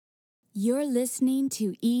You're listening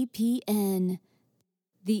to EPN,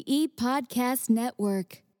 the E-Podcast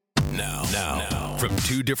Network. Now, from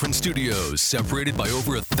two different studios separated by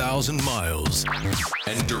over 1,000 miles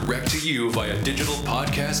and direct to you via digital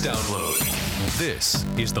podcast download, this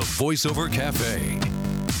is the VoiceOver Cafe.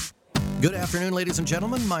 Good afternoon, ladies and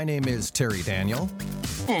gentlemen. My name is Terry Daniel.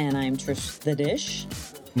 And I'm Trish the Dish.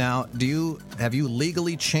 Now, have you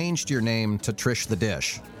legally changed your name to Trish the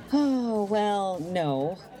Dish? Oh, well,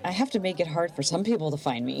 no. I have to make it hard for some people to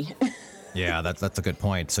find me. Yeah, that's a good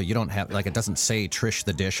point. So you don't have, it doesn't say Trish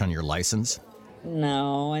the Dish on your license?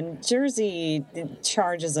 No, and Jersey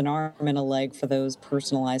charges an arm and a leg for those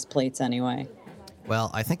personalized plates anyway. Well,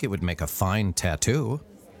 I think it would make a fine tattoo.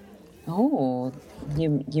 Oh, you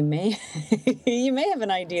may you may have an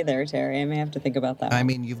idea there, Terry. I may have to think about that. I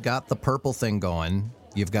mean, you've got the purple thing going.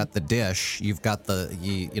 You've got the dish. You've got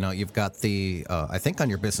you've got the. I think on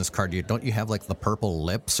your business card, don't you have like the purple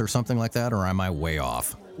lips or something like that? Or am I way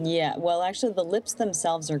off? Yeah. Well, actually, the lips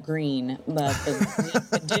themselves are green, but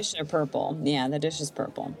the dish are purple. Yeah, the dish is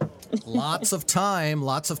purple. Lots of time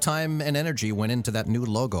and energy went into that new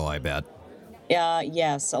logo, I bet.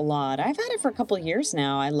 Yes, a lot. I've had it for a couple of years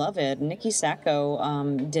now. I love it. Nikki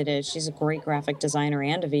Sacco did it. She's a great graphic designer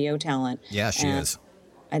and a VO talent. Yeah, she is.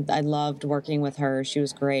 I loved working with her. She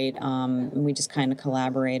was great. We just kind of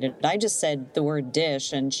collaborated. I just said the word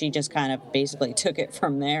dish, and she just kind of basically took it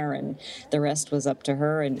from there, and the rest was up to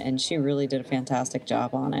her, and she really did a fantastic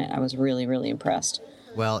job on it. I was really, really impressed.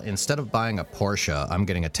 Well, instead of buying a Porsche, I'm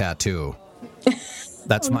getting a tattoo.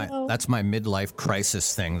 That's my midlife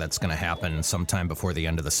crisis thing that's going to happen sometime before the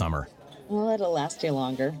end of the summer. Well, it'll last you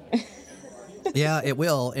longer. Yeah, it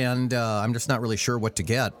will, and I'm just not really sure what to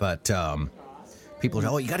get, but people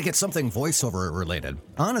are, you got to get something voiceover related.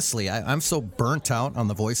 Honestly, I'm so burnt out on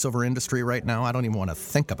the voiceover industry right now, I don't even want to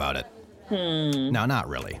think about it. No, not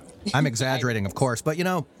really. I'm exaggerating, of course, but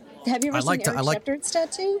Have you ever seen Eric Shepard's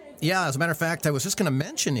tattoo? Yeah, as a matter of fact, I was just going to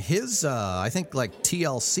mention his, I think like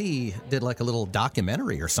TLC did like a little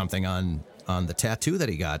documentary or something on the tattoo that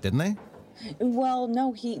he got, didn't they? Well,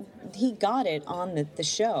 no, he got it on the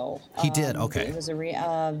show. He did, okay. It was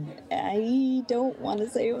I don't want to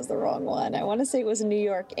say it was the wrong one. I want to say it was New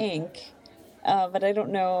York Inc., but I don't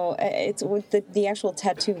know. It's with the actual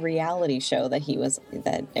tattoo reality show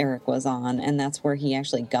that Eric was on, and that's where he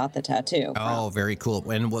actually got the tattoo. Oh, very cool.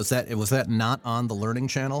 And was that not on the Learning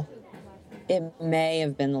Channel? It may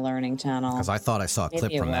have been the Learning Channel. Because I thought I saw a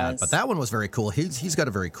clip from that. But that one was very cool. He's got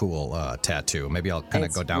a very cool tattoo. Maybe I'll kind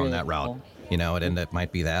of go down really that route. Cool. And it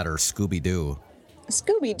might be that or Scooby-Doo.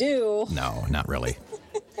 Scooby-Doo? No, not really.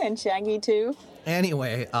 And Shaggy, too?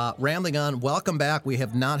 Anyway, rambling on, welcome back. We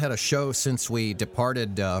have not had a show since we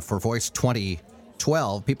departed for Voice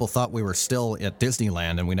 2012. People thought we were still at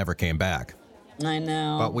Disneyland and we never came back. I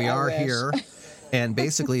know. But we are here. And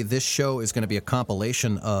basically, this show is going to be a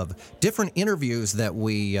compilation of different interviews that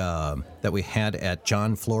we had at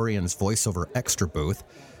John Florian's VoiceOver Extra booth.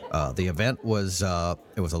 The event was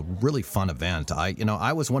it was a really fun event.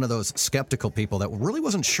 I was one of those skeptical people that really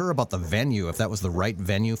wasn't sure about the venue, if that was the right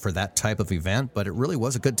venue for that type of event, but it really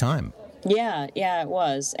was a good time. Yeah, it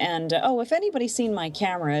was. And, if anybody's seen my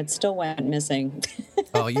camera, it still went missing.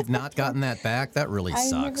 Oh, you've not gotten that back? That really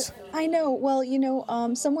sucks. I know. Well,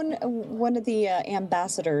 one of the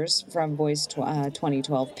ambassadors from Voice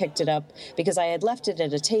 2012 picked it up because I had left it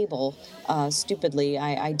at a table. Stupidly,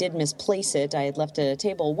 I did misplace it. I had left it at a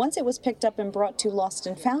table. Once it was picked up and brought to Lost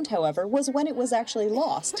and Found, however, was when it was actually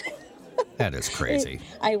lost. That is crazy.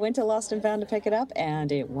 I went to Lost and Found to pick it up,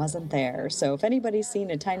 and it wasn't there. So if anybody's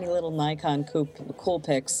seen a tiny little Nikon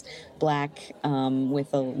Coolpix black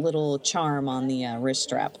with a little charm on the wrist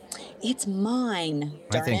strap, it's mine.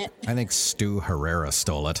 Darn it! I think Stu Herrera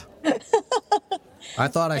stole it. I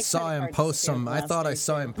thought I saw him post some. I thought I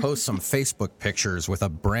saw him post some Facebook pictures with a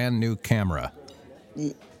brand new camera.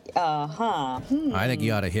 I think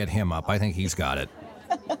you ought to hit him up. I think he's got it.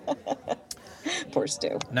 Poor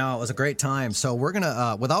Stu. No, it was a great time. So we're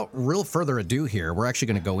gonna, without real further ado, here we're actually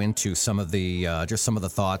gonna go into some of the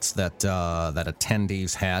thoughts that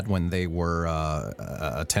attendees had when they were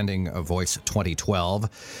attending Voice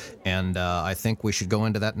 2012, and I think we should go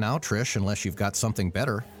into that now, Trish, unless you've got something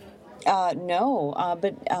better. No,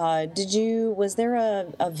 but was there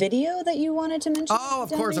a video that you wanted to mention? Oh,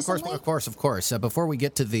 of course. Before we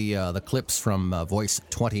get to the clips from Voice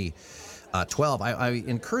 2012, I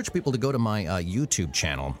encourage people to go to my YouTube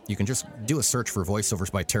channel. You can just do a search for Voiceovers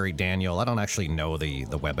by Terry Daniel. I don't actually know the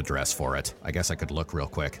web address for it. I guess I could look real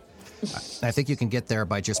quick. I think you can get there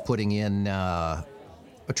by just putting in.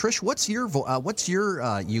 But Trish, what's your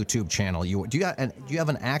YouTube channel? Do you have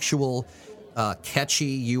an actual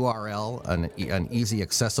catchy URL, an easy,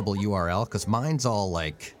 accessible URL? Because mine's all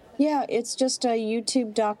like... Yeah, it's just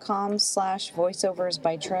youtube.com/voiceovers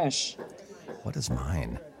by Trish. What is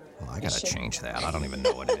mine? Well, I got to change that. I don't even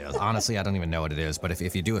know what it is. Honestly, I don't even know what it is. But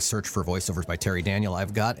if you do a search for Voiceovers by Terry Daniel,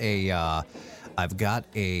 I've got a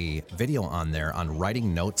video on there on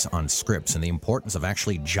writing notes on scripts and the importance of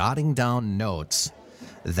actually jotting down notes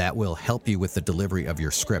that will help you with the delivery of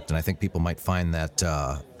your script. And I think people might find that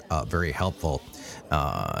very helpful.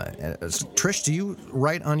 Trish, do you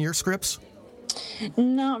write on your scripts?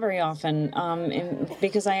 Not very often,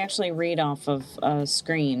 because I actually read off of a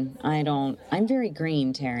screen. I'm very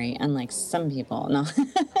green, Terry, unlike some people. No.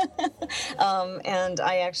 And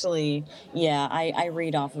I actually, I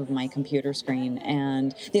read off of my computer screen.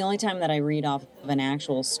 And the only time that I read off of an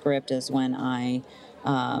actual script is when I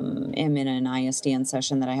am in an ISDN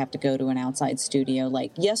session that I have to go to an outside studio,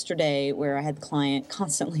 like yesterday, where I had the client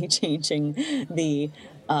constantly changing the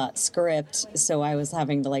script, so I was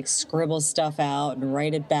having to like scribble stuff out and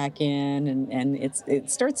write it back in, and it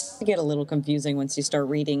starts to get a little confusing once you start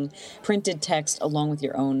reading printed text along with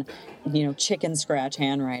your own, chicken scratch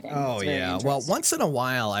handwriting. Oh yeah. Well, once in a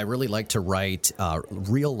while, I really like to write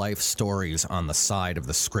real life stories on the side of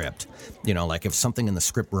the script. Like if something in the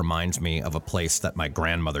script reminds me of a place that my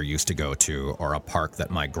grandmother used to go to, or a park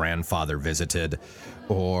that my grandfather visited,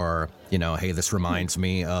 or hey, this reminds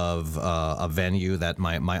me of a venue that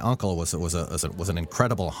my uncle was an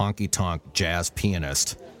incredible honky-tonk jazz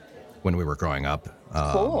pianist when we were growing up.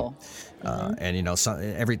 Cool. And so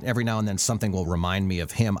every now and then something will remind me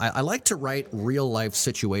of him. I like to write real life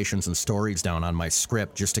situations and stories down on my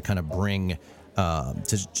script just to kind of bring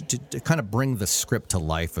the script to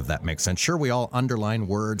life, if that makes sense. Sure, we all underline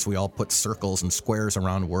words, we all put circles and squares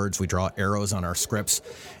around words, we draw arrows on our scripts,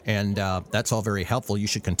 and that's all very helpful. You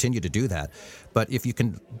should continue to do that. But if you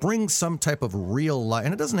can bring some type of real life,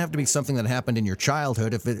 and it doesn't have to be something that happened in your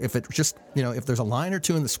childhood, if it just, if there's a line or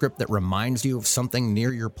two in the script that reminds you of something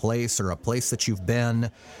near your place or a place that you've been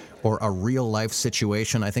or a real life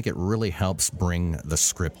situation, I think it really helps bring the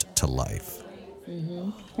script to life.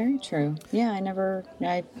 Mm-hmm. Very true. Yeah, I never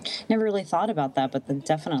really thought about that, but then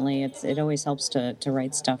definitely it always helps to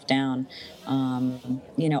write stuff down.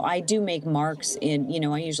 I do make marks in,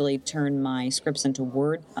 I usually turn my scripts into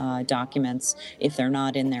Word documents if they're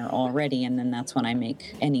not in there already, and then that's when I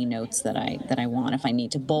make any notes that I want, if I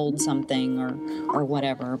need to bold something or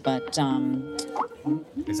whatever. But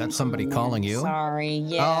is that somebody calling you? Sorry.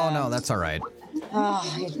 Yeah. Oh no, that's all right. Oh,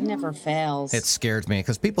 it never fails. It scared me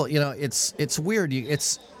because people, it's weird.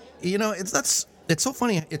 It's so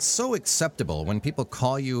funny. It's so acceptable when people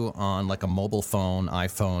call you on like a mobile phone,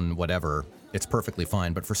 iPhone, whatever. It's perfectly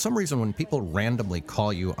fine. But for some reason, when people randomly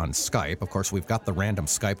call you on Skype, of course, we've got the random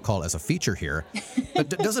Skype call as a feature here. But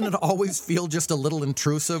doesn't it always feel just a little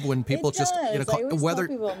intrusive when people it just, does. call, I always whether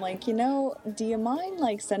tell people, I'm like, do you mind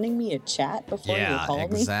like sending me a chat before you call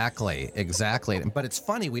me? Exactly. But it's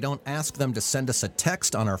funny, we don't ask them to send us a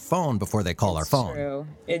text on our phone before they call our phone. True.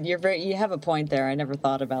 You have a point there. I never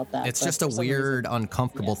thought about that. It's just a weird,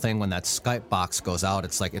 uncomfortable thing when that Skype box goes out.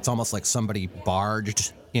 It's almost like somebody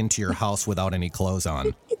barged into your house without any clothes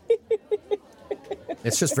on.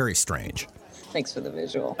 It's just very strange. Thanks for the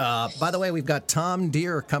visual. By the way, we've got Tom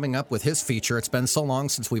Deere coming up with his feature. It's been so long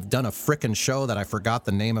since we've done a frickin' show that I forgot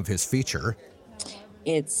the name of his feature.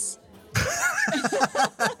 It's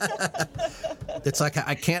like,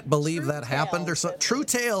 I can't believe that happened. Or so. True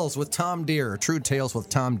Tales with Tom Deere.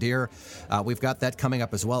 We've got that coming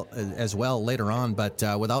up as well later on. But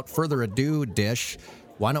without further ado, Dish,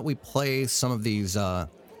 why don't we play some of these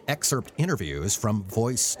excerpt interviews from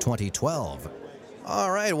Voice 2012?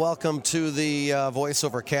 All right, welcome to the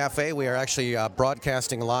VoiceOver Cafe. We are actually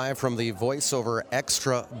broadcasting live from the VoiceOver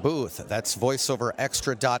Extra booth. That's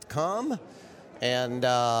voiceoverextra.com. And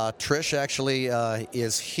Trish actually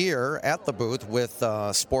is here at the booth with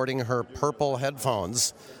sporting her purple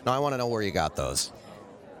headphones. Now, I want to know where you got those.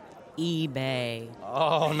 eBay.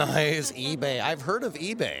 Oh, nice. eBay. I've heard of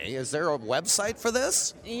eBay. Is there a website for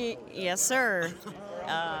this? Yes, sir.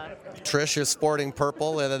 Trish is sporting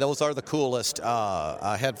purple, and those are the coolest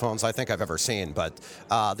headphones I think I've ever seen. But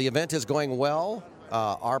the event is going well.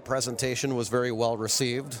 Our presentation was very well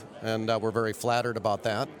received, and we're very flattered about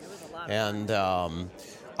that. And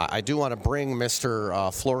I do want to bring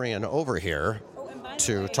Mr. Florian over here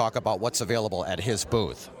to talk about what's available at his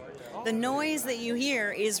booth. The noise that you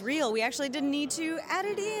hear is real. We actually didn't need to add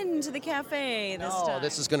it into the cafe this time.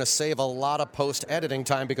 This is going to save a lot of post-editing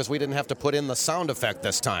time because we didn't have to put in the sound effect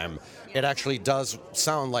this time. It actually does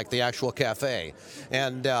sound like the actual cafe.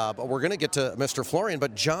 And but we're going to get to Mr. Florian,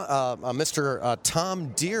 but Mr. Tom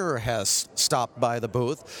Deere has stopped by the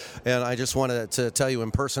booth, and I just wanted to tell you in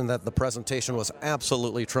person that the presentation was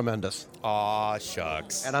absolutely tremendous. Aw,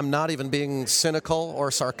 shucks. And I'm not even being cynical or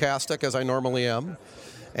sarcastic as I normally am.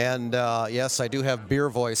 And yes, I do have beer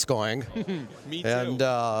voice going. Me too. And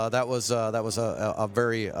that was a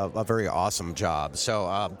very awesome job.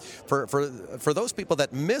 So for those people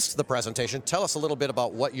that missed the presentation, tell us a little bit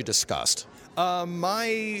about what you discussed.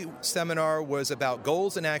 My seminar was about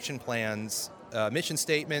goals and action plans, mission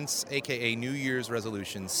statements, aka New Year's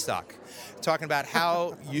resolutions suck. Talking about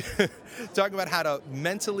how to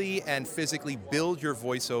mentally and physically build your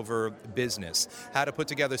voiceover business, how to put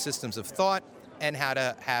together systems of thought, and how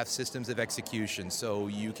to have systems of execution so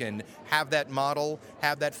you can have that model,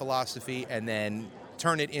 have that philosophy, and then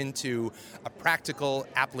turn it into a practical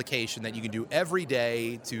application that you can do every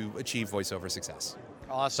day to achieve voiceover success.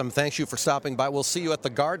 Awesome. Thank you for stopping by. We'll see you at the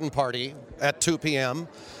garden party at 2 p.m.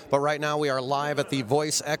 But right now we are live at the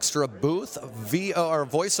Voice Extra booth,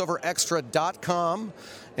 voiceoverextra.com,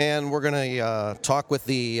 and we're going to talk with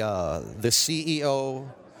the CEO,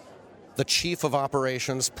 the Chief of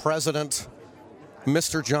Operations, President,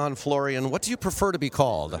 Mr. John Florian. What do you prefer to be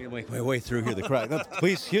called? Wait through here, the crowd. No,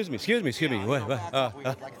 please, excuse me. Wait.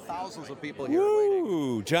 Like thousands of people here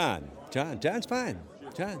waiting. John's fine.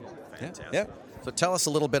 John, yeah. So tell us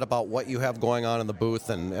a little bit about what you have going on in the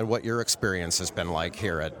booth and what your experience has been like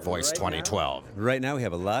here at Voice 2012. Right now we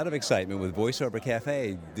have a lot of excitement with VoiceOver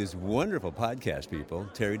Cafe, these wonderful podcast people,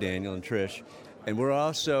 Terry, Daniel, and Trish. And we'll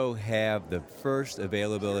also have the first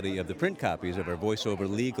availability of the print copies of our VoiceOver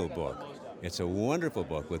Legal book. It's a wonderful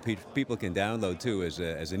book that people can download, too, as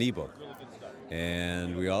an ebook.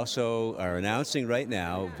 And we also are announcing right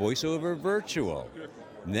now VoiceOver Virtual.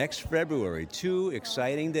 Next February, 2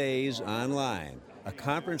 exciting days online. A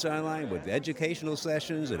conference online with educational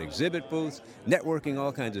sessions and exhibit booths, networking,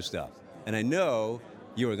 all kinds of stuff. And I know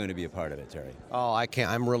you are going to be a part of it, Terry. Oh, I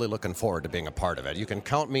can't. I'm really looking forward to being a part of it. You can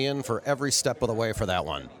count me in for every step of the way for that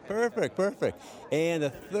one. Perfect. And the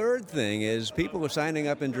third thing is people are signing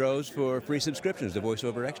up in droves for free subscriptions to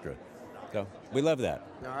VoiceOver Extra. So we love that.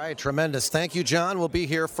 All right, tremendous. Thank you, John. We'll be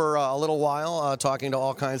here for a little while talking to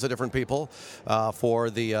all kinds of different people for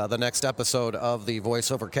the next episode of the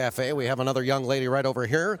VoiceOver Cafe. We have another young lady right over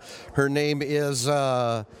here. Her name is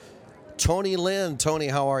Tony Lynn. Tony,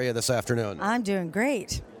 how are you this afternoon? I'm doing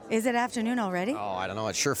great. Is it afternoon already? Oh, I don't know.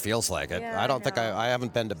 It sure feels like it. Yeah, I don't think I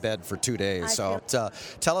haven't been to bed for 2 days.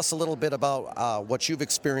 Tell us a little bit about what you've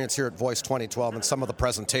experienced here at Voice 2012 and some of the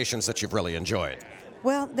presentations that you've really enjoyed.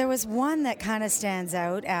 Well, there was one that kind of stands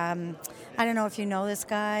out. I don't know if you know this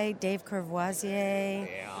guy, Dave Courvoisier.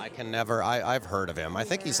 Yeah, I've heard of him. I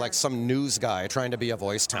think he's like some news guy trying to be a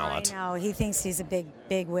voice talent. I know. He thinks he's a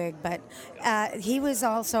big wig, but he was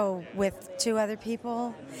also with 2 other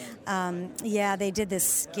people. They did this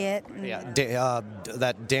skit. Yeah,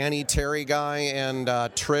 that Danny Terry guy and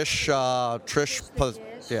Trish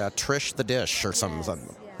the Dish or something.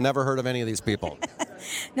 Yes. Never heard of any of these people.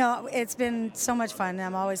 No, it's been so much fun.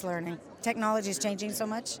 I'm always learning. Technology is changing so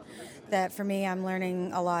much that for me, I'm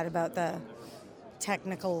learning a lot about the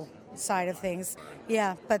technical side of things.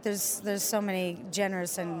 Yeah, but there's so many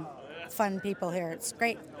generous and fun people here. It's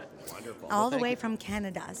great. Wonderful. All the way from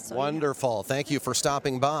Canada. So Wonderful. Thank you for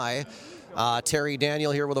stopping by. Terry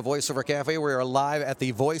Daniel here with the VoiceOver Cafe. We are live at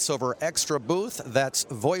the VoiceOver Extra booth. That's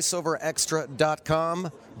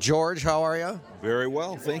voiceoverextra.com. George, how are you? Very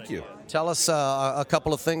well, thank you. Tell us a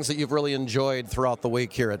couple of things that you've really enjoyed throughout the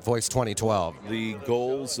week here at Voice 2012. The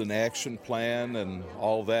goals and action plan and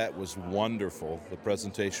all that was wonderful. The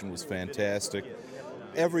presentation was fantastic.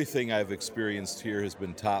 Everything I've experienced here has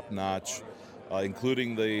been top-notch,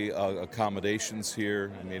 including the accommodations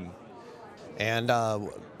here.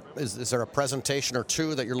 Is there a presentation or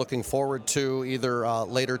two that you're looking forward to either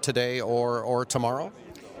later today or tomorrow?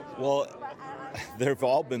 Well, they've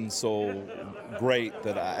all been so great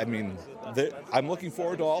that I'm looking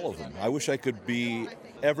forward to all of them. I wish I could be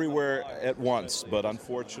everywhere at once, but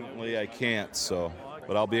unfortunately I can't.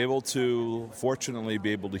 But I'll be able to, fortunately,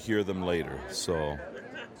 be able to hear them later. So.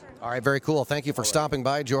 All right, very cool. Thank you for stopping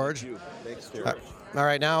by, George. Thank you. Thanks, Terry. All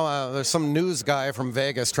right, now there's some news guy from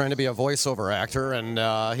Vegas trying to be a voiceover actor, and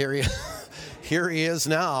here he is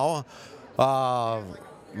now.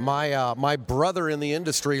 my brother in the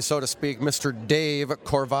industry, so to speak, Mr. Dave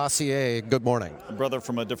Corvassier. Good morning. Brother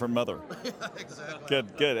from a different mother. Exactly.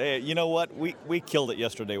 Good. Hey, you know what? We killed it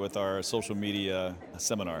yesterday with our social media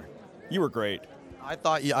seminar. You were great. I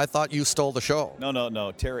thought you stole the show. No.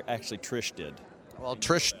 Trish did. Well,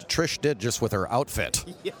 Trish did, just with her outfit.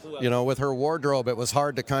 With her wardrobe, it was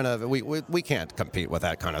hard to kind of, we can't compete with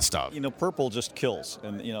that kind of stuff. Purple just kills,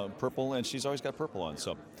 and purple, and she's always got purple on.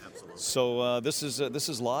 So this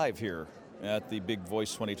is live here at the Big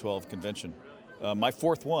Voice 2012 convention. My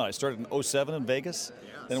fourth one. I started in 2007 in Vegas,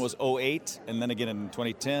 then it was 2008, and then again in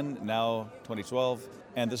 2010, now 2012,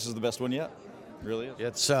 and this is the best one yet. Really is.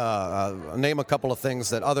 It's name a couple of things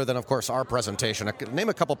that, other than of course our presentation, name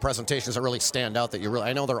a couple presentations that really stand out that you really.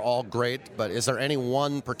 I know they're all great, but is there any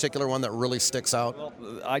one particular one that really sticks out? Well,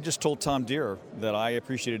 I just told Tom Deere that I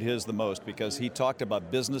appreciated his the most because he talked about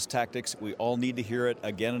business tactics. We all need to hear it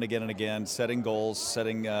again and again and again. Setting goals,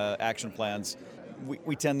 setting action plans.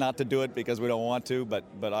 We tend not to do it because we don't want to,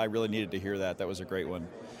 but I really needed to hear that. That was a great one.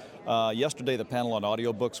 Yesterday, the panel on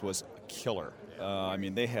audiobooks was killer.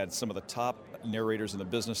 They had some of the top narrators in the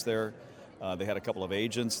business there. They had a couple of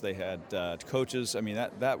agents. They had coaches.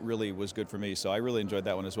 That really was good for me. So I really enjoyed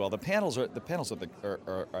that one as well. The panels are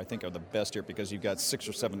I think are the best here because you've got 6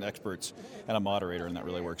 or 7 experts and a moderator, and that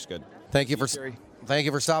really works good. Thank you for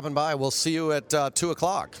stopping by. We'll see you at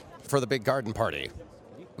 2:00 for the big garden party.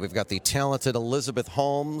 We've got the talented Elizabeth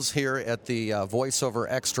Holmes here at the VoiceOver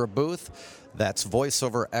Extra booth. That's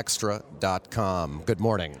voiceoverextra.com. Good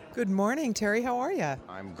morning. Good morning, Terry. How are you?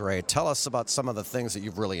 I'm great. Tell us about some of the things that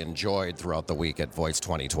you've really enjoyed throughout the week at Voice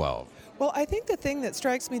 2012. Well, I think the thing that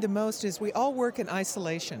strikes me the most is we all work in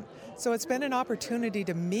isolation. So it's been an opportunity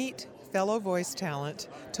to meet fellow voice talent,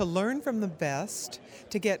 to learn from the best,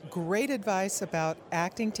 to get great advice about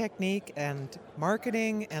acting technique and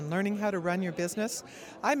marketing and learning how to run your business.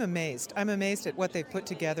 I'm amazed. I'm amazed at what they've put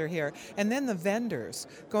together here. And then the vendors,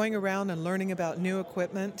 going around and learning about new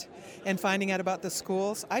equipment and finding out about the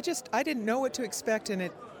schools. I didn't know what to expect, and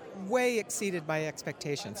it way exceeded my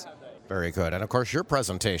expectations. Very good. And of course, your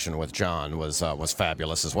presentation with John was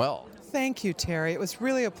fabulous as well. Thank you, Terry. It was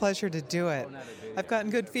really a pleasure to do it. I've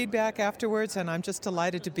gotten good feedback afterwards, and I'm just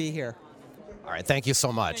delighted to be here. All right, thank you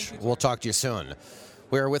so much. We'll talk to you soon.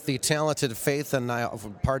 We're with the talented Faith, and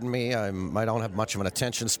pardon me, I don't have much of an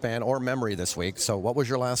attention span or memory this week. So, what was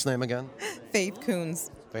your last name again? Faith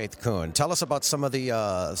Coons. Faith Kuhn. Tell us about some of the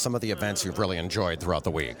events you've really enjoyed throughout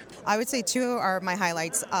the week. I would say 2 are my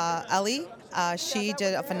highlights. Ellie. She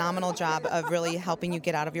did a phenomenal job of really helping you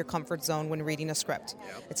get out of your comfort zone when reading a script.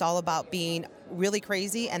 It's all about being really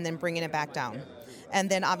crazy and then bringing it back down. And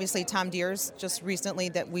then obviously Tom Deere's just recently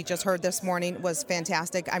that we just heard this morning was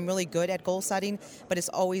fantastic. I'm really good at goal setting, but it's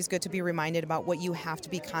always good to be reminded about what you have to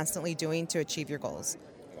be constantly doing to achieve your goals.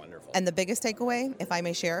 Wonderful. And the biggest takeaway, if I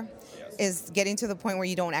may share, is getting to the point where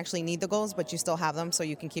you don't actually need the goals, but you still have them so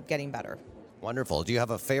you can keep getting better. Wonderful. Do you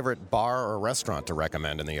have a favorite bar or restaurant to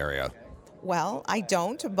recommend in the area? Well, I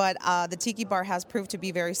don't, but the Tiki Bar has proved to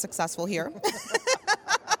be very successful here.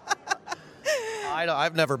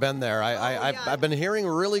 I've never been there. I've been hearing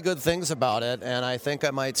really good things about it, and I think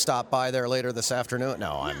I might stop by there later this afternoon.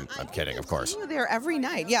 No, I'm kidding, of course. You're there every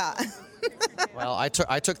night, yeah. Well, I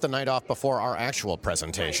took the night off before our actual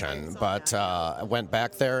presentation, but I went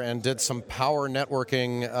back there and did some power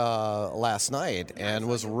networking last night, and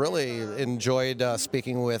was really enjoyed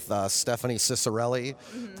speaking with Stephanie Cicerelli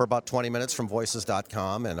for about 20 minutes from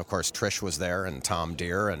Voices.com, and of course Trish was there, and Tom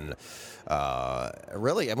Deere, and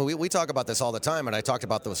really, we talk about this all the time, and I talked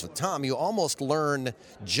about this with Tom. You almost learn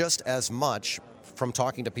just as much from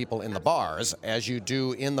talking to people in the bars as you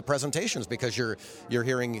do in the presentations, because you're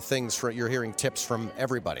hearing you're hearing tips from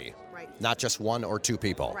everybody, right? Not just 1 or 2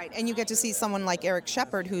 people. Right, and you get to see someone like Eric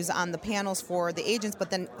Shepard, who's on the panels for the agents,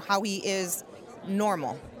 but then how he is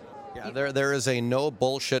normal. Yeah, there is a no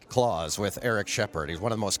bullshit clause with Eric Shepard. He's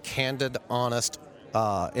one of the most candid, honest,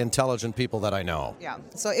 intelligent people that I know. Yeah,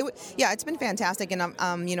 so it's been fantastic, and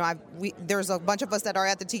there's a bunch of us that are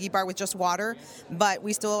at the Tiki Bar with just water, but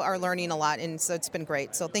we still are learning a lot, and so it's been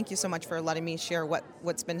great. So thank you so much for letting me share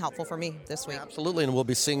what's been helpful for me this week. Absolutely, and we'll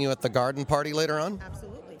be seeing you at the garden party later on.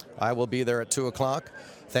 Absolutely. I will be there at 2:00.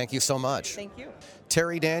 Thank you so much. Thank you.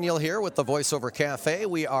 Terry Daniel here with the VoiceOver Cafe.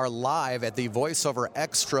 We are live at the VoiceOver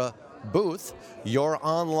Extra booth, your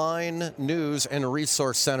online news and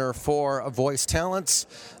resource center for voice talents.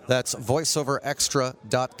 That's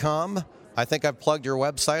voiceoverextra.com. I think I've plugged your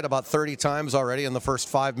website about 30 times already in the first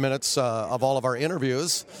 5 minutes of all of our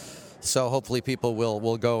interviews. So hopefully people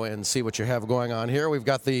will go and see what you have going on here. We've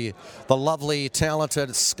got the lovely,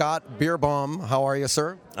 talented Scott Bierbaum. How are you,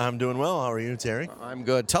 sir? I'm doing well. How are you, Terry? I'm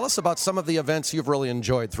good. Tell us about some of the events you've really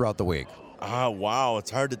enjoyed throughout the week. Wow, it's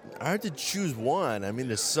hard to choose one. I mean,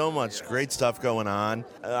 there's so much great stuff going on.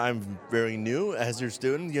 I'm very new as your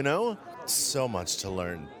student, So much to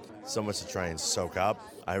learn, so much to try and soak up.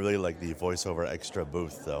 I really like the voiceover extra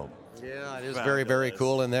booth, though. Yeah, it is very, very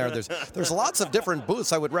cool in there. There's lots of different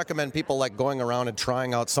booths. I would recommend people like going around and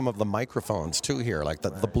trying out some of the microphones too here, like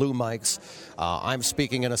the blue mics. I'm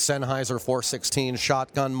speaking in a Sennheiser 416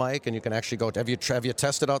 shotgun mic, and you can actually go. Have you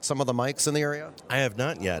tested out some of the mics in the area? I have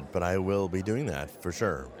not yet, but I will be doing that for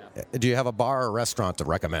sure. Do you have a bar or restaurant to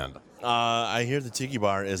recommend? I hear the Tiki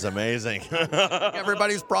Bar is amazing.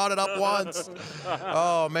 Everybody's brought it up once.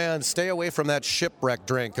 Oh, man, stay away from that shipwreck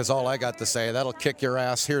drink is all I got to say. That'll kick your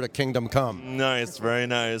ass here to Kingdom Come. Nice, very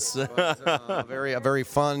nice. A very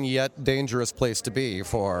fun yet dangerous place to be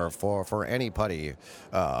for anybody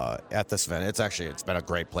at this event. It's been a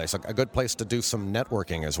great place, a good place to do some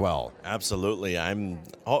networking as well. Absolutely. I'm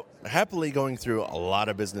happily going through a lot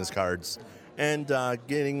of business cards and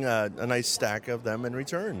getting a nice stack of them in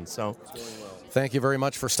return. So, thank you very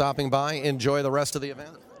much for stopping by. Enjoy the rest of the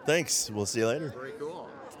event. Thanks. We'll see you later. Very cool.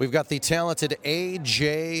 We've got the talented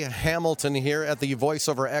A.J. Hamilton here at the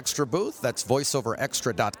VoiceOver Extra booth. That's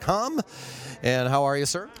voiceoverextra.com. And how are you,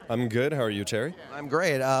 sir? I'm good. How are you, Terry? I'm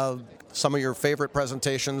great. Some of your favorite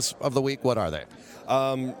presentations of the week, what are they?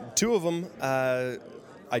 Two of them. I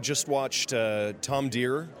just watched Tom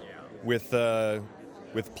Deere with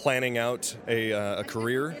planning out a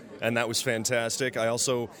career, and that was fantastic. I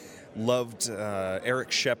also loved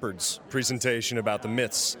Eric Shepard's presentation about the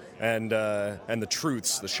myths and the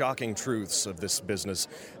truths, the shocking truths of this business,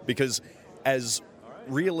 because as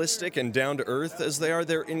realistic and down-to-earth as they are,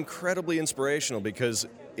 they're incredibly inspirational because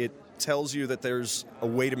it tells you that there's a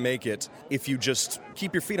way to make it if you just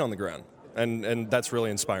keep your feet on the ground, and that's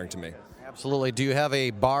really inspiring to me. Absolutely. Do you have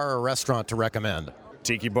a bar or restaurant to recommend?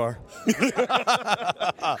 Tiki Bar.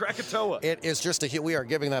 Krakatoa. It is just we are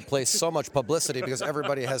giving that place so much publicity because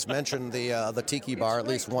everybody has mentioned the Tiki Bar at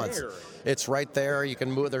least once. It's right there. You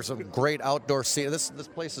can move. There's a great outdoor seat. This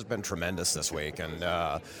place has been tremendous this week. And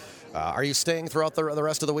are you staying throughout the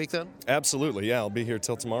rest of the week then? Absolutely. Yeah, I'll be here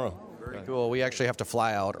till tomorrow. Very cool. We actually have to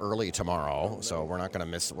fly out early tomorrow, so we're not going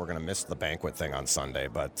to miss. We're going to miss the banquet thing on Sunday,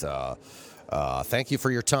 but. Thank you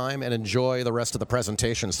for your time and enjoy the rest of the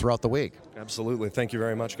presentations throughout the week. Absolutely. Thank you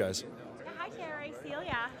very much, guys. Hi, Terry.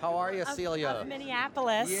 Celia. How are you, Celia? Of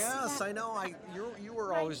Minneapolis. Yes, I know. You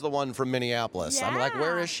were always the one from Minneapolis. Yeah. I'm like,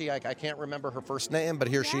 where is she? I can't remember her first name, but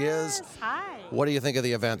here she is. Hi. What do you think of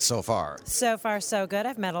the event so far? So far, so good.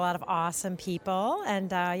 I've met a lot of awesome people,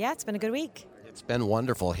 and it's been a good week. It's been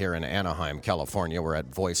wonderful here in Anaheim, California. We're at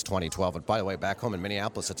Voice 2012. And by the way, back home in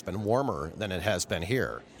Minneapolis, it's been warmer than it has been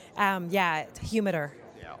here. It's humider.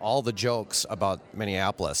 Yeah, all the jokes about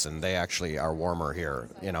Minneapolis, and they actually are warmer here,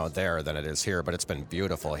 there than it is here. But it's been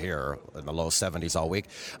beautiful here in the low 70s all week.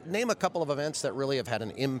 Name a couple of events that really have had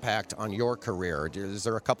an impact on your career. Is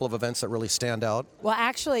there a couple of events that really stand out? Well,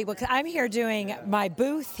 actually, I'm here doing my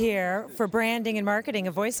booth here for branding and marketing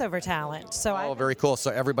of voiceover talent. So very cool.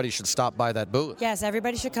 So everybody should stop by that booth. Yes,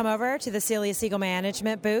 everybody should come over to the Celia Siegel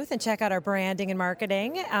Management booth and check out our branding and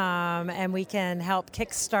marketing, and we can help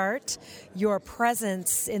kickstart your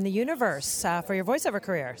presence in the universe for your voiceover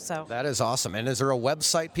career. So that is awesome. And is there a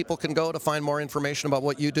website people can go to find more information about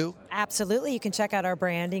what you do? Absolutely. You can check out our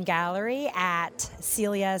branding gallery at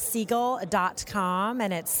celiasiegel.com,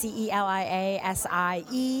 and it's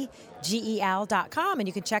CeliaSiegel.com, and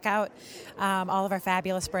you can check out all of our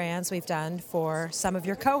fabulous brands we've done for some of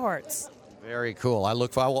your cohorts. Very cool.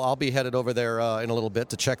 I'll be headed over there in a little bit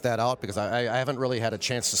to check that out because I haven't really had a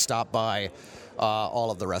chance to stop by all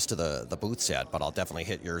of the rest of the booths yet, but I'll definitely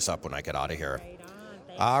hit yours up when I get out of here.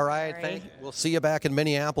 All right. We'll see you back in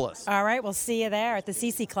Minneapolis. All right. We'll see you there at the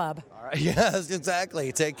CC Club. All right. Yes,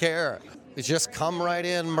 exactly. Take care. Just come right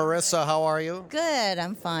in. Marissa, how are you? Good.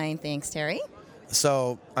 I'm fine. Thanks, Terry.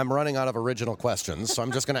 So I'm running out of original questions, so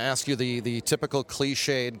I'm just going to ask you the typical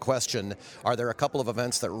cliched question. Are there a couple of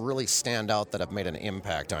events that really stand out that have made an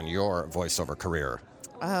impact on your voiceover career?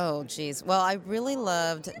 Oh, geez. Well, I really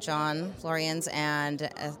loved John Florian's and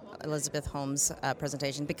Elizabeth Holmes'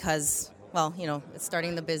 presentation because, it's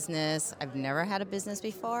starting the business. I've never had a business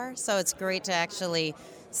before, so it's great to actually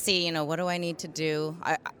see, what do I need to do?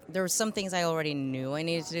 There were some things I already knew I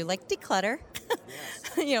needed to do, like declutter.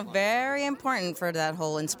 Very important for that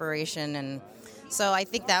whole inspiration. And so I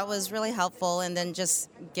think that was really helpful. And then just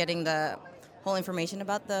getting the whole information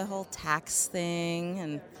about the whole tax thing.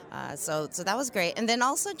 And so that was great. And then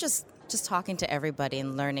also just just talking to everybody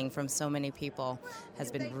and learning from so many people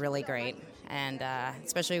has been really great. And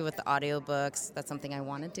especially with the audiobooks, that's something I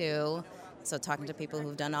want to do. So talking to people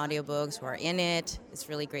who've done audiobooks, who are in it, it's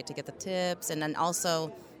really great to get the tips. And then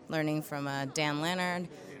also learning from Dan Leonard,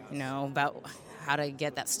 about how to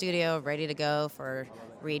get that studio ready to go for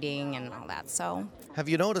reading and all that. So, have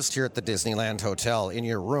you noticed here at the Disneyland Hotel, in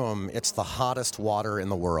your room, it's the hottest water in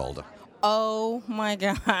the world? Oh my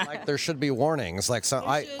God! Like there should be warnings. Like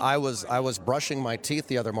I was brushing my teeth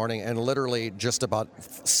the other morning and literally just about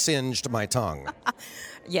singed my tongue.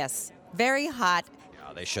 Yes, very hot.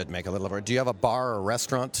 Yeah, they should make a little. Do you have a bar or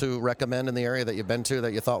restaurant to recommend in the area that you've been to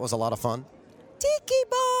that you thought was a lot of fun? Tiki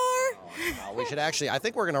bar. Well, we should actually, I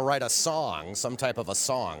think we're going to write a song, some type of a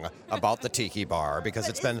song about the Tiki Bar, because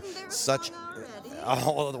it's been such.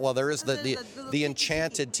 Oh, well, there is the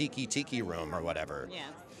enchanted Tiki Room or whatever. Yeah.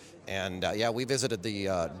 And we visited the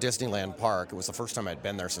Disneyland Park. It was the first time I'd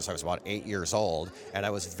been there since I was about 8 years old, and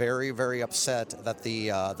I was very, very upset that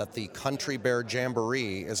the Country Bear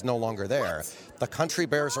Jamboree is no longer there. What? The Country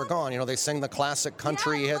Bears are gone. They sing the classic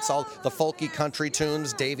country hits, all the folky country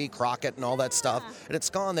tunes, Davy Crockett and all that stuff, and it's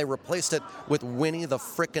gone. They replaced it with Winnie the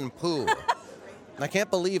Frickin' Pooh. And I can't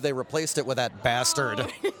believe they replaced it with that bastard.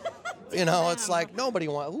 It's like nobody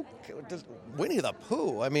wants. Winnie the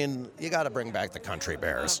Pooh. I mean, you got to bring back the Country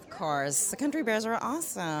Bears. Of course. The Country Bears are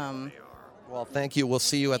awesome. Well, thank you. We'll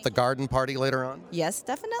see you at the garden party later on. Yes,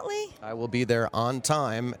 definitely. I will be there on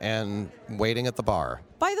time and waiting at the bar.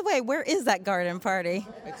 By the way, where is that garden party?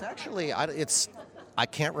 It's actually, I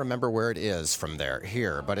can't remember where it is from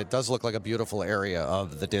here, but it does look like a beautiful area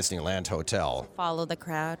of the Disneyland Hotel. Follow the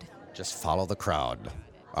crowd. Just follow the crowd.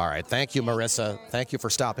 All right. Thank you, Marissa. Thank you for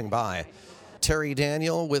stopping by. Terry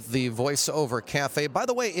Daniel with the VoiceOver Cafe. By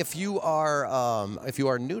the way, if you are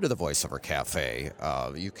new to the VoiceOver Cafe,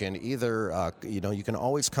 you can either you can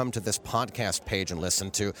always come to this podcast page and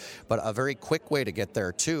listen to, but a very quick way to get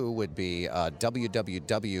there too would be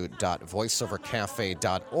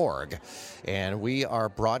www.voiceovercafe.org, and we are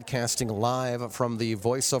broadcasting live from the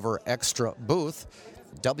VoiceOver Extra booth,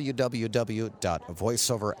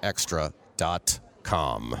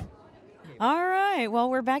 www.voiceoverextra.com. All right. Well,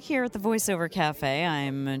 we're back here at the VoiceOver Cafe.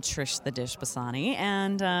 I'm Trish the Dish Basani,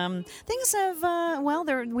 and things have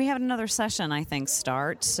we have another session, I think,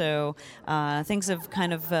 start. So things have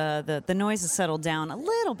kind of the noise has settled down a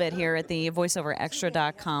little bit here at the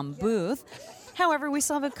VoiceOverExtra.com booth. However, we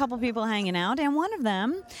still have a couple people hanging out, and one of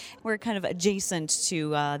them, we're kind of adjacent to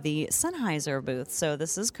the Sennheiser booth. So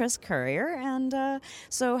this is Chris Courier, and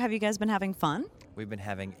so have you guys been having fun? We've been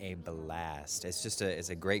having a blast. It's just it's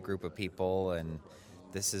a great group of people, and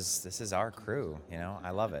this is our crew. I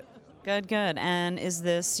love it. Good. And is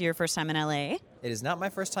this your first time in LA? It is not my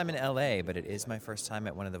first time in LA, but it is my first time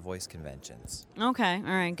at one of the voice conventions. Okay, all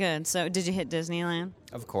right, good. So did you hit Disneyland?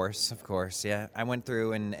 Of course, yeah. I went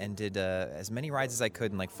through and did as many rides as I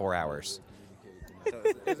could in like 4 hours. So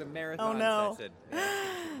it was a marathon. Oh no! Session.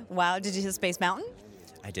 Wow, did you hit Space Mountain?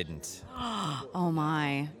 I didn't. Oh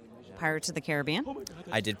my! Pirates of the Caribbean?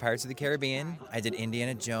 I did Pirates of the Caribbean. I did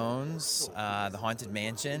Indiana Jones, the Haunted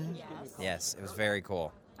Mansion. Yes, it was very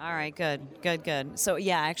cool. All right, good. So,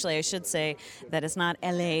 yeah, actually, I should say that it's not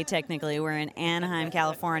L.A. technically. We're in Anaheim,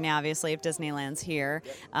 California, obviously, if Disneyland's here.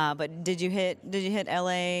 But did you hit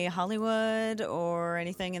L.A., Hollywood, or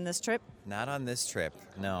anything in this trip? Not on this trip,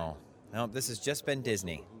 no. No, this has just been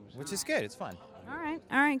Disney, which is good. It's fun.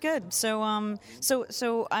 All right, good. So, I'm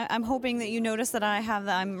hoping that you notice that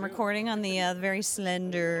I'm recording on the very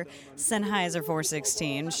slender Sennheiser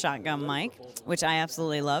 416 shotgun mic, which I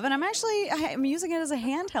absolutely love, and I'm using it as a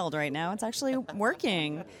handheld right now. It's actually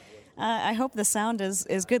working. I hope the sound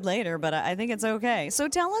is good later, but I think it's okay. So,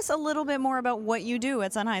 tell us a little bit more about what you do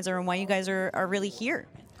at Sennheiser and why you guys are really here.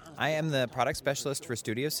 I am the product specialist for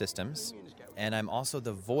Studio Systems, and I'm also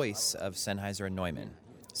the voice of Sennheiser and Neumann.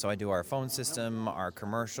 So I do our phone system, our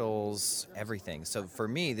commercials, everything. So for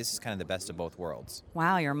me, this is kind of the best of both worlds.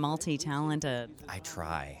 Wow, you're multi-talented. I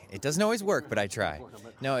try. It doesn't always work, but I try.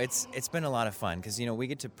 No, it's been a lot of fun because, we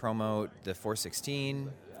get to promote the 416,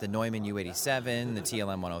 the Neumann U87, the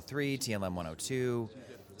TLM 103, TLM 102.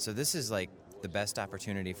 So this is like the best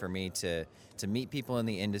opportunity for me to meet people in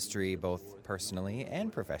the industry, both personally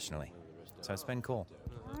and professionally. So it's been cool.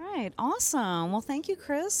 All right, awesome. Well, thank you,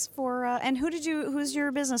 Chris, for and who's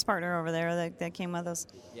your business partner over there that came with us?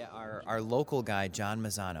 Yeah, our local guy, John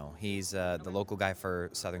Mazzano. He's the local guy for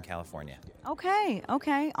Southern California. Okay,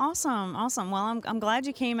 awesome. Well, I'm glad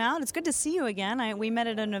you came out. It's good to see you again. We met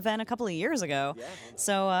at an event a couple of years ago,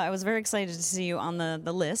 so I was very excited to see you on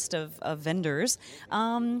the list of vendors.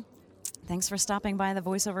 Thanks for stopping by the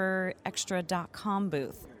VoiceOverExtra.com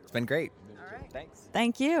booth. It's been great. All right. Thanks.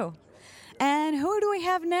 Thank you. And who do we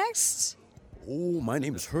have next? Oh, my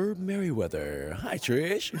name is Herb Merriweather. Hi,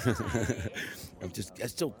 Trish. I'm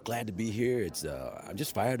so glad to be here. I'm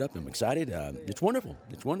just fired up. I'm excited. It's wonderful.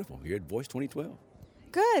 It's wonderful here at Voice 2012.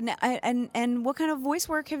 Good. And what kind of voice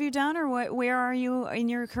work have you done, or where are you in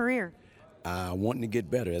your career? Wanting to get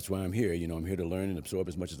better. That's why I'm here. I'm here to learn and absorb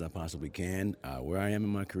as much as I possibly can. Where I am in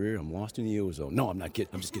my career, I'm lost in the ozone. No, I'm not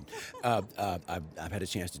kidding. I'm just kidding. I've had a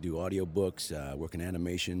chance to do audiobooks, work in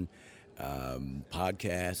animation,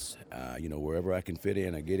 podcasts, wherever I can fit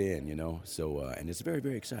in, I get in, So, and it's very,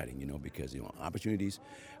 very exciting, because, opportunities,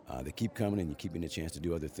 they keep coming and you keep getting a chance to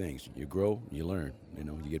do other things. You grow, you learn,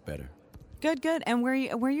 you get better. Good. And where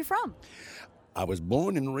are you from? I was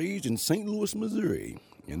born and raised in St. Louis, Missouri.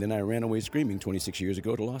 And then I ran away screaming 26 years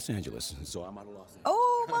ago to Los Angeles. So I'm out of Los Angeles.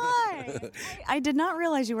 Oh, my. I did not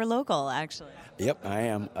realize you were local, actually. Yep, I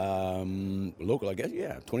am local, I guess.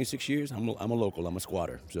 Yeah, 26 years. I'm a local. I'm a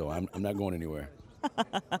squatter. So I'm not going anywhere.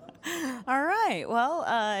 All right. Well,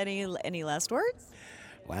 any last words?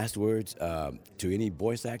 Last words to any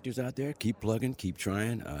voice actors out there, keep plugging, keep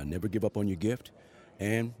trying. Never give up on your gift.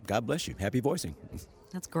 And God bless you. Happy voicing.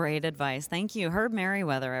 That's great advice. Thank you. Herb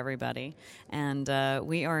Merriweather, everybody. And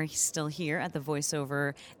we are still here at the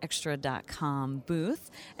VoiceOverExtra.com booth.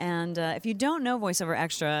 And if you don't know VoiceOver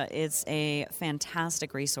Extra, it's a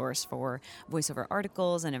fantastic resource for voiceover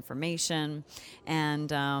articles and information.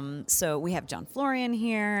 And so we have John Florian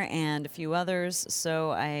here and a few others. So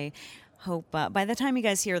I hope by the time you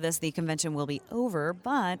guys hear this, the convention will be over,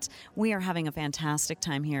 but we are having a fantastic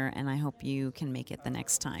time here, and I hope you can make it the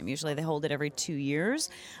next time. Usually they hold it every 2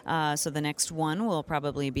 years, so the next one will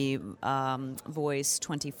probably be Voice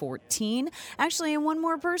 2014. Actually, one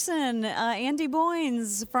more person, Andy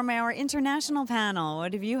Boynes from our international panel.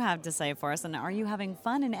 What do you have to say for us, and are you having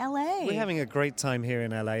fun in LA? We're having a great time here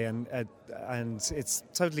in LA, and it's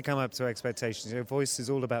totally come up to expectations. Voice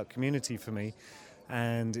is all about community for me.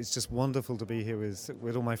 And it's just wonderful to be here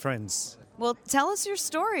with all my friends. Well, tell us your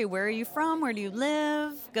story. Where are you from? Where do you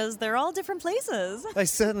live? Because they're all different places. They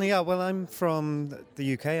certainly are. Well, I'm from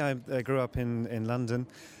the UK. I grew up in London.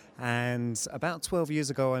 And about 12 years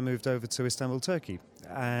ago, I moved over to Istanbul, Turkey.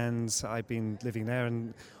 And I've been living there.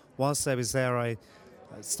 And whilst I was there, I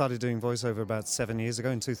started doing voiceover about 7 years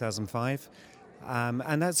ago in 2005.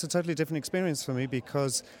 And that's a totally different experience for me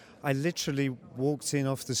because I literally walked in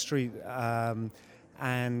off the street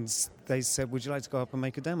and they said, would you like to go up and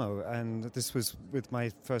make a demo? And this was with my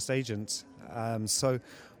first agent. So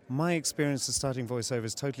my experience of starting voiceover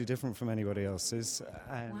is totally different from anybody else's.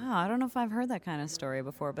 Wow, I don't know if I've heard that kind of story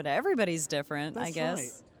before, but everybody's different, I guess.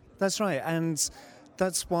 Right. That's right. And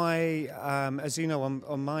that's why, as you know,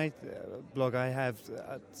 on my blog, I have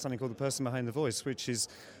something called The Person Behind the Voice, which is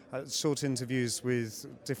short interviews with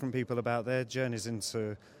different people about their journeys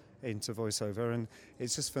into voiceover, and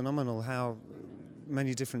it's just phenomenal how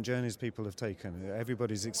many different journeys people have taken.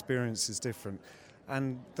 Everybody's experience is different,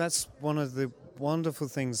 and that's one of the wonderful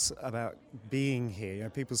things about being here.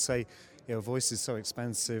 People say, voice is so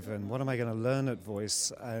expensive, and what am I going to learn at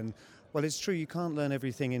Voice? And well, it's true, you can't learn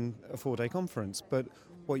everything in a 4-day conference, but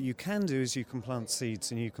what you can do is you can plant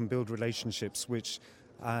seeds and you can build relationships which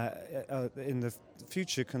in the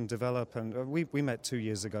future can develop. And we met 2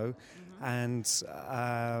 years ago, and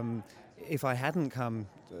if I hadn't come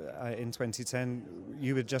in 2010,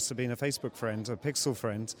 you would just have been a Facebook friend, a Pixel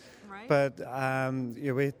friend. Right. But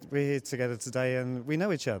we're here together today, and we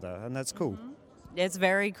know each other, and that's cool. It's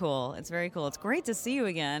very cool. It's very cool. It's great to see you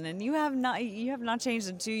again, and you have not changed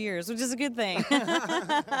in 2 years, which is a good thing.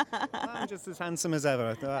 I'm just as handsome as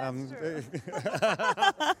ever.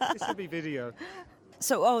 This should be video.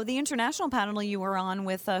 So, the international panel you were on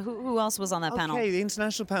with, who else was on that panel? Okay, the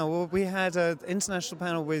international panel. Well, we had an international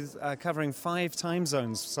panel with covering 5 time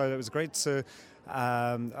zones, so it was great to...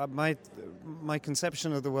 my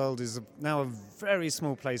conception of the world is now a very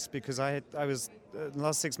small place because I was, the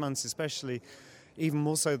last 6 months especially, even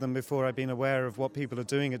more so than before, I've been aware of what people are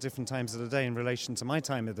doing at different times of the day in relation to my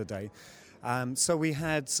time of the day. So we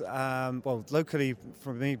had, locally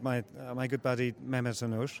from me, my good buddy Mehmet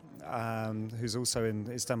Onur, who's also in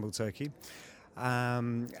Istanbul, Turkey.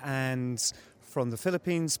 And from the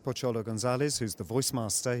Philippines, Pocholo Gonzalez, who's the voice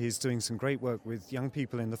master. He's doing some great work with young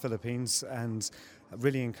people in the Philippines and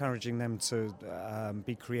really encouraging them to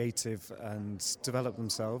be creative and develop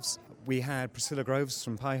themselves. We had Priscilla Groves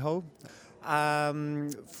from Pi-Hole.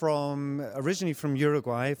 Originally from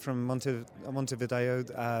Uruguay, from Montevideo,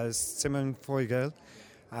 Simone Feugel.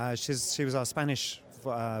 She was our Spanish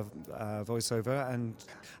voiceover, and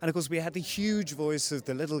of course we had the huge voice of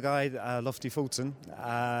the little guy, Lofty Fulton,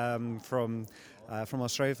 from from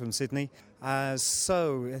Australia, from Sydney.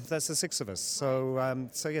 So that's the 6 of us. So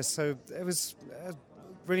so it was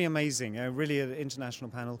really amazing, really an international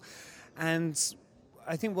panel. And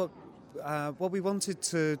I think what we wanted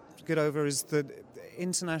to get over is that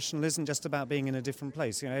international isn't just about being in a different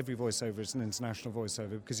place. Every voiceover is an international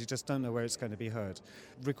voiceover because you just don't know where it's going to be heard.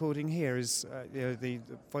 Recording here is, the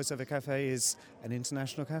Voiceover Cafe is an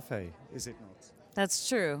international cafe, is it not? That's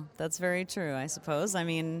true. That's very true, I suppose. I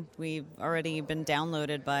mean, we've already been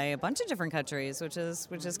downloaded by a bunch of different countries, which is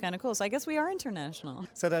kind of cool. So I guess we are international.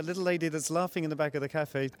 So that little lady that's laughing in the back of the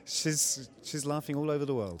cafe, she's laughing all over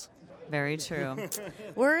the world. Very true.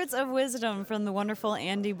 Words of wisdom from the wonderful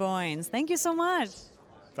Andy Boynes. Thank you so much.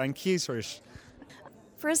 Thank you, Trish.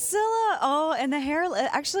 Priscilla, oh, and the hair,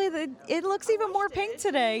 actually, it looks even more pink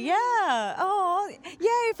today. Yeah. Oh,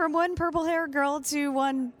 yay, from one purple-haired girl to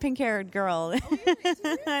one pink-haired girl.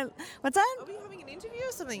 What's that? Are we having an interview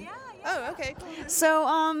or something? Yeah. Oh, okay.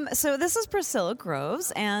 So this is Priscilla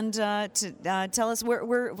Groves, and to tell us,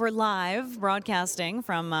 we're live broadcasting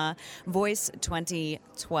from Voice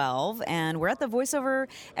 2012, and we're at the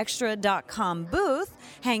VoiceOverExtra.com booth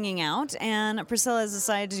hanging out, and Priscilla has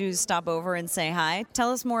decided to stop over and say hi.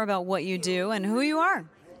 Tell us more about what you do and who you are.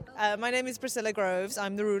 My name is Priscilla Groves.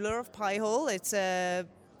 I'm the ruler of Piehole. It's a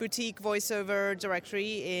boutique voiceover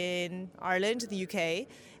directory in Ireland, the UK.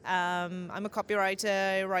 I'm a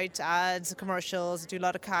copywriter. I write ads, commercials, do a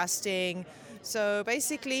lot of casting. So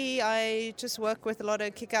basically, I just work with a lot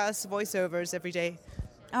of kick-ass voiceovers every day.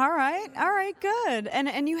 All right, good.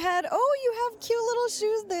 And you have cute little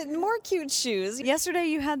shoes, more cute shoes. Yesterday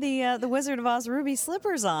you had the Wizard of Oz ruby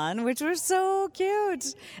slippers on, which were so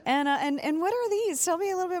cute. And what are these? Tell me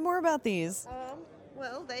a little bit more about these.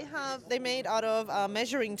 Well, they made out of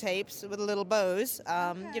measuring tapes with little bows,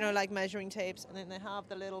 like measuring tapes, and then they have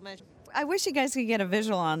the little I wish you guys could get a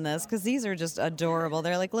visual on this because these are just adorable.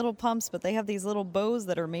 They're like little pumps, but they have these little bows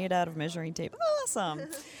that are made out of measuring tape. Awesome.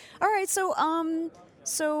 All right, so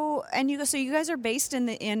you guys are based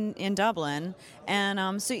in Dublin, and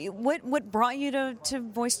what brought you to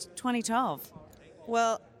Voice 2012?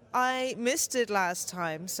 Well, I missed it last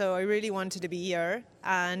time, so I really wanted to be here.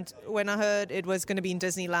 And when I heard it was going to be in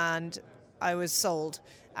Disneyland, I was sold.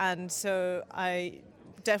 And so I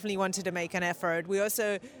definitely wanted to make an effort. We're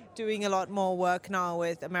also doing a lot more work now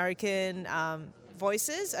with American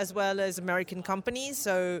voices as well as American companies.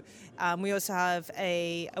 So we also have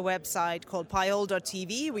a website called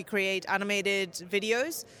Piehole.tv. We create animated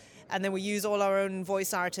videos, and then we use all our own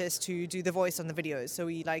voice artists to do the voice on the videos. So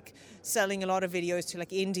we selling a lot of videos to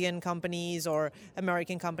Indian companies or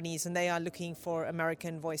American companies, and they are looking for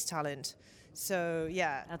American voice talent. So,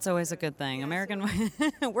 yeah. That's always a good thing. American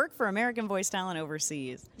work for American voice talent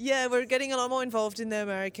overseas. Yeah, we're getting a lot more involved in the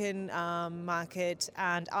American market,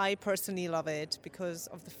 and I personally love it because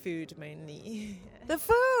of the food mainly. The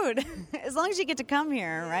food! As long as you get to come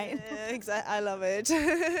here, right? Yeah, exactly. I love it.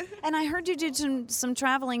 And I heard you did some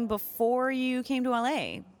traveling before you came to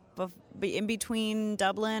LA. In between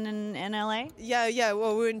Dublin and LA? Yeah.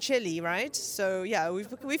 Well, we're in Chile, right? So yeah,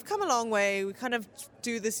 we've come a long way. We kind of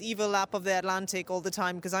do this evil lap of the Atlantic all the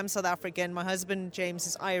time because I'm South African. My husband James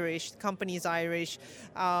is Irish. The company is Irish.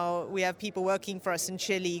 We have people working for us in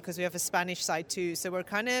Chile because we have a Spanish side too. So we're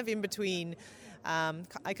kind of in between.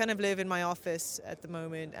 I kind of live in my office at the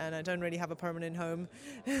moment, and I don't really have a permanent home.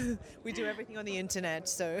 We do everything on the internet,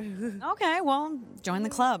 so. Okay, well, join the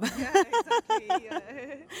club. Yeah, exactly. Yeah.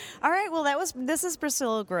 All right, well, this is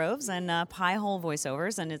Priscilla Groves and Piehole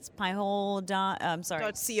Voiceovers, and it's piehole.co.uk.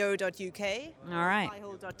 All right.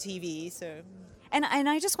 Piehole.tv. So. And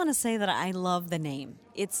I just want to say that I love the name.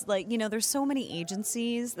 It's there's so many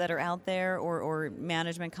agencies that are out there or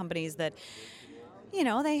management companies that.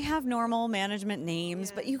 They have normal management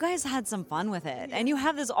names, but you guys had some fun with it. And you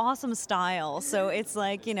have this awesome style. So it's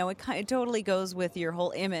it totally goes with your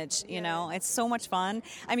whole image, It's so much fun.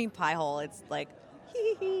 I mean, Piehole, it's like,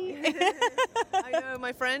 I know.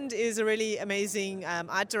 My friend is a really amazing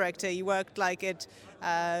ad director. He worked at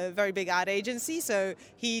a very big ad agency, so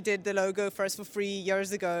he did the logo for us for free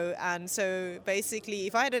years ago. And so basically,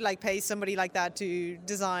 if I had to pay somebody like that to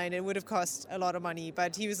design, it would have cost a lot of money.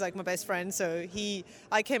 But he was my best friend, so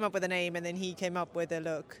I came up with a name, and then he came up with a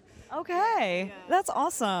look. Okay, that's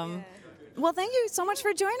awesome. Yeah. Well, thank you so much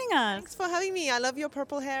for joining us. Thanks for having me. I love your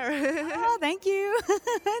purple hair. Oh, thank you.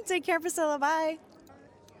 Take care, Priscilla. Bye.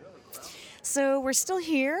 So we're still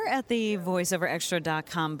here at the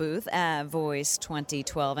VoiceOverExtra.com booth at Voice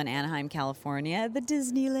 2012 in Anaheim, California, at the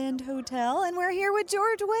Disneyland Hotel, and we're here with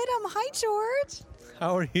George Whittam. Hi, George.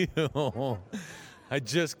 How are you? I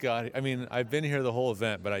just got. I mean, I've been here the whole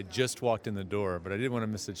event, but I just walked in the door. But I didn't want to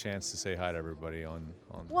miss the chance to say hi to everybody on.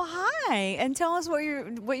 Well, hi, and tell us what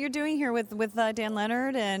you're doing here with Dan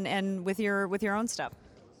Leonard and with your own stuff.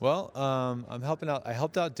 Well, I'm helping out. I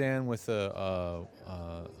helped out Dan with a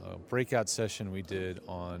breakout session we did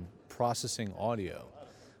on processing audio,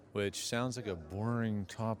 which sounds like a boring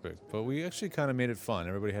topic, but we actually kind of made it fun.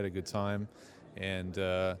 Everybody had a good time, and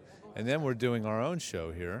then we're doing our own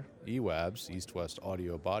show here, EWABS,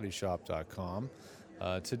 EastWestAudioBodyShop.com.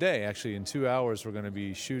 Today, actually, in 2 hours, we're going to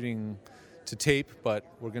be shooting to tape, but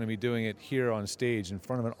we're going to be doing it here on stage in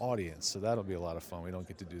front of an audience, so that'll be a lot of fun. We don't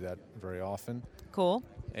get to do that very often. Cool.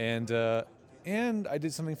 And I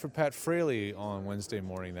did something for Pat Fraley on Wednesday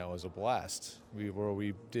morning that was a blast.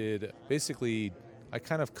 We did basically, I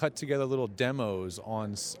kind of cut together little demos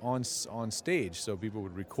on stage, so people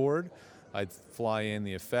would record. I'd fly in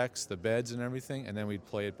the effects, the beds, and everything, and then we'd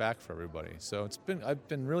play it back for everybody. So I've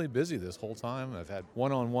been really busy this whole time. I've had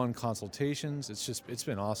one-on-one consultations. It's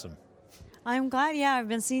been awesome. I'm glad. Yeah, I've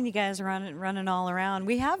been seeing you guys running all around.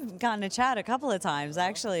 We have gotten to chat a couple of times,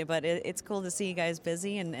 actually, but it's cool to see you guys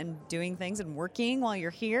busy and doing things and working while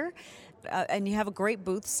you're here. And you have a great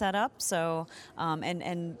booth set up. So,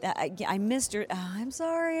 I missed your. I'm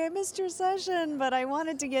sorry, I missed your session, but I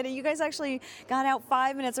wanted to get it. You guys actually got out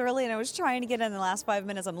 5 minutes early, and I was trying to get in the last 5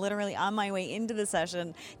 minutes. I'm literally on my way into the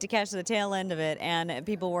session to catch the tail end of it, and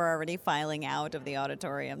people were already filing out of the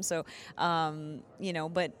auditorium. So,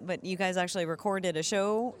 but you guys actually recorded a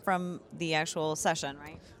show from the actual session,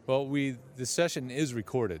 right? Well, the session is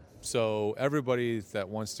recorded, so everybody that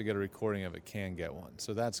wants to get a recording of it can get one.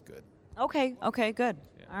 So that's good. Okay, good.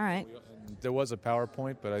 Yeah. All right. There was a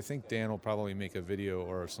PowerPoint, but I think Dan will probably make a video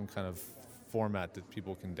or some kind of format that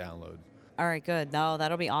people can download. All right, good. No,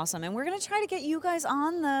 that'll be awesome. And we're going to try to get you guys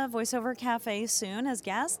on the VoiceOver Cafe soon as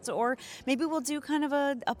guests, or maybe we'll do kind of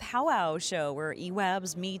a powwow show where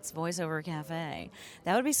eWebs meets VoiceOver Cafe.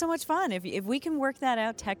 That would be so much fun. If we can work that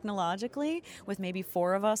out technologically with maybe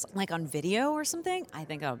 4 of us, like on video or something, I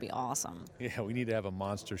think that would be awesome. Yeah, we need to have a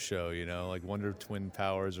monster show, like Wonder Twin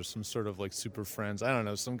Powers or some sort of like Super Friends. I don't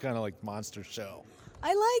know, some kind of like monster show.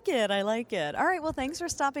 I like it. All right, well, thanks for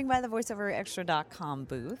stopping by the VoiceOverExtra.com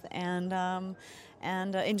booth, and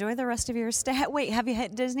enjoy the rest of your stay. Wait, have you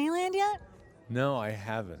hit Disneyland yet? No, I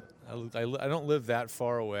haven't. I don't live that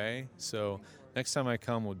far away, so next time I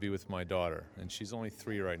come would be with my daughter, and she's only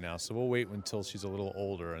 3 right now, so we'll wait until she's a little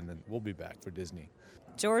older, and then we'll be back for Disney.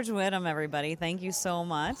 George Whittam, everybody, thank you so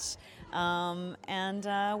much, I'll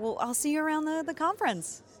see you around the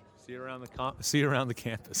conference. See you around the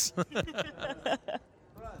campus.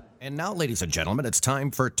 And now, ladies and gentlemen, it's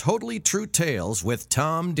time for Totally True Tales with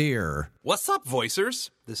Tom Deere. What's up,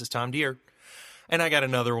 voicers? This is Tom Deere, and I got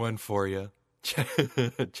another one for you.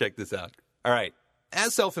 Check this out. All right.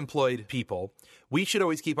 As self-employed people, we should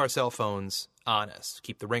always keep our cell phones on us.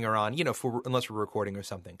 Keep the ringer on, unless we're recording or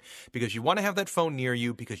something. Because you want to have that phone near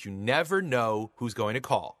you because you never know who's going to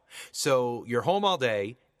call. So you're home all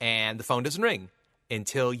day, and the phone doesn't ring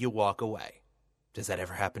until you walk away. Does that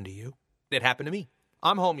ever happen to you? It happened to me.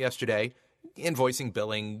 I'm home yesterday, invoicing,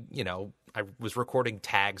 billing, I was recording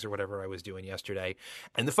tags or whatever I was doing yesterday,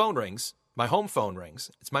 and the phone rings. My home phone rings.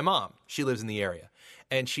 It's my mom. She lives in the area.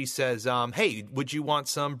 And she says, hey, would you want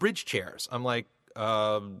some bridge chairs? I'm like,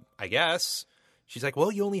 I guess. She's like,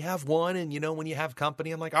 well, you only have one, and when you have company,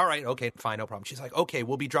 I'm like, all right, okay, fine, no problem. She's like, okay,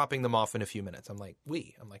 we'll be dropping them off in a few minutes. I'm like,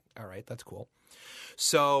 all right, that's cool.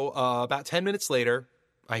 So about 10 minutes later,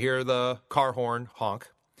 I hear the car horn honk.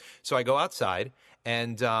 So I go outside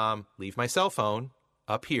and leave my cell phone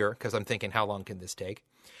up here because I'm thinking, how long can this take?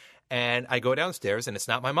 And I go downstairs, and it's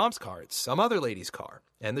not my mom's car. It's some other lady's car.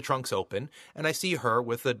 And the trunk's open, and I see her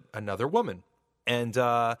with another woman. And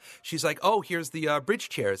she's like, oh, here's the bridge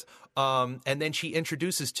chairs. And then she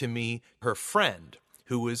introduces to me her friend,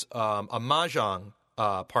 who is a mahjong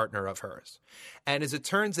partner of hers. And as it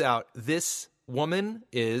turns out, this woman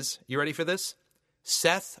is, you ready for this?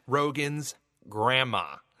 Seth Rogen's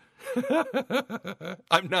grandma.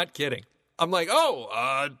 I'm not kidding. I'm like,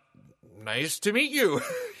 oh, nice to meet you.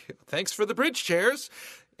 Thanks for the bridge chairs.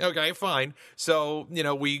 Okay, fine. So,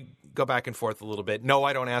 we go back and forth a little bit. No,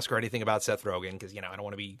 I don't ask her anything about Seth Rogen because, I don't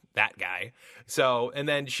want to be that guy. So, and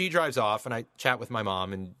then she drives off, and I chat with my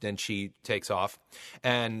mom, and then she takes off.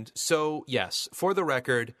 And so, yes, for the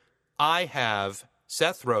record, I have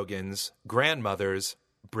Seth Rogen's grandmother's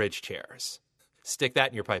bridge chairs. Stick that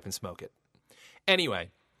in your pipe and smoke it. Anyway,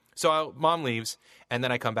 so mom leaves, and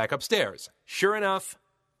then I come back upstairs. Sure enough,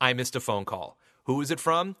 I missed a phone call. Who is it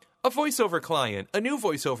from? a voiceover client, a new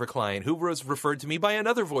voiceover client who was referred to me by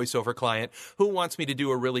another voiceover client who wants me to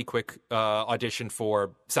do a really quick audition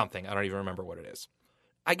for something. I don't even remember what it is.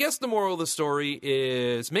 I guess the moral of the story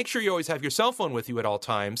is make sure you always have your cell phone with you at all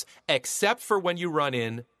times, except for when you run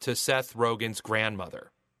in to Seth Rogen's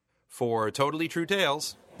grandmother. For Totally True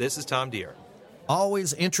Tales, this is Tom Deere.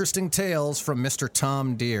 Always interesting tales from Mr.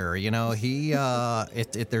 Tom Deere. You know,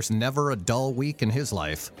 there's never a dull week in his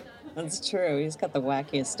life. That's true. He's got the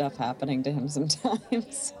wackiest stuff happening to him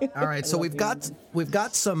sometimes. All right, so we've got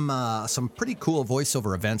some pretty cool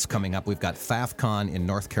voiceover events coming up. We've got FAFCon in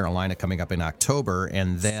North Carolina coming up in October,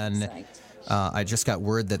 and then I just got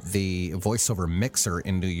word that the voiceover mixer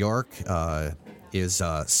in New York is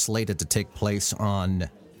slated to take place on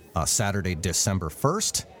Saturday, December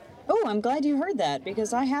 1st. Oh, I'm glad you heard that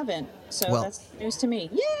because I haven't. So that's news to me.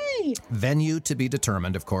 Yay! Venue to be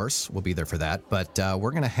determined, of course. We'll be there for that. But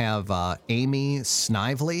we're going to have Amy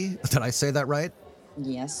Snively. Did I say that right?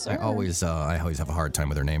 Yes, sir. I always have a hard time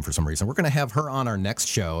with her name for some reason. We're going to have her on our next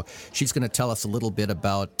show. She's going to tell us a little bit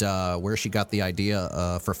about where she got the idea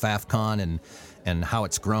for FAFCon and how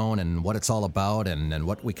it's grown and what it's all about and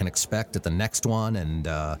what we can expect at the next one. And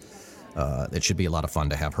it should be a lot of fun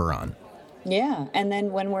to have her on. Yeah, and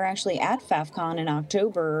then when we're actually at FAFCon in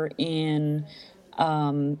October in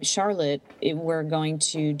Charlotte, we're going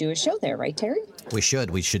to do a show there, right, Terry? We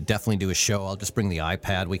should definitely do a show. I'll just bring the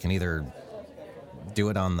iPad. We can either do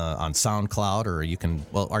it on SoundCloud, or you can.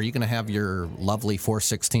 Well, are you going to have your lovely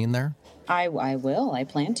 416 there? I will. I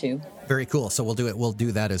plan to. Very cool. So we'll do it. We'll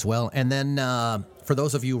do that as well. And then for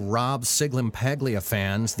those of you Rob Siglim-Paglia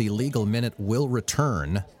fans, the Legal Minute will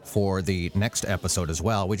return for the next episode as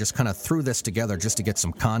well. We just kind of threw this together just to get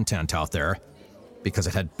some content out there because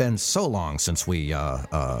it had been so long since we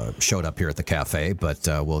showed up here at the cafe. But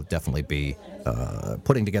we'll definitely be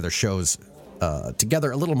putting together shows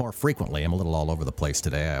together a little more frequently. I'm a little all over the place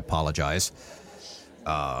today. I apologize.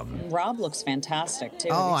 Rob looks fantastic too.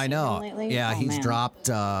 Oh, I know. Yeah, he's dropped.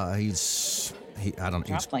 He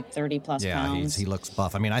dropped like 30 plus pounds. He looks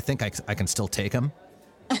buff. I mean, I think I can still take him,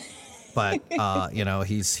 but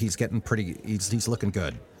he's getting pretty. He's looking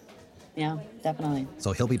good. Yeah, definitely.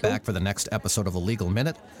 So he'll be back for the next episode of the Legal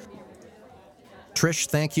Minute. Trish,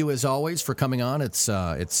 thank you as always for coming on. It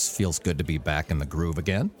feels good to be back in the groove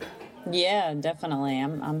again. Yeah, definitely.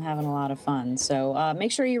 I'm having a lot of fun. So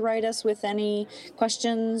make sure you write us with any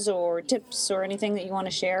questions or tips or anything that you want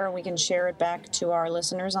to share, and we can share it back to our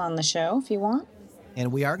listeners on the show if you want.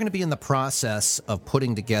 And we are going to be in the process of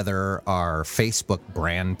putting together our Facebook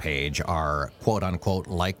brand page, our quote-unquote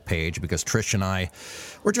like page, because Trish and I,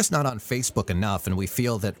 we're just not on Facebook enough, and we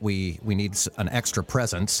feel that we need an extra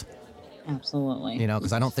presence. Absolutely.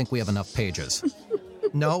 Because I don't think we have enough pages.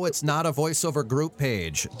 No, it's not a voiceover group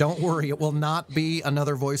page. Don't worry, it will not be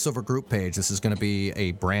another voiceover group page. This is going to be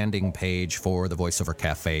a branding page for the Voiceover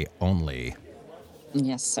Cafe only.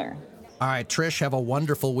 Yes, sir. All right, Trish, have a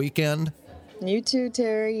wonderful weekend. You too,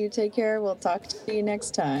 Terry. You take care. We'll talk to you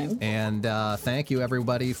next time. And thank you,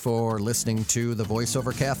 everybody, for listening to the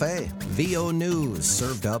Voiceover Cafe. VO News,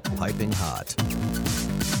 served up piping hot.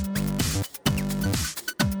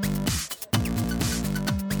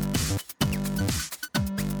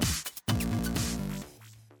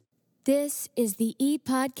 This is the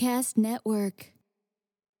ePodcast Network.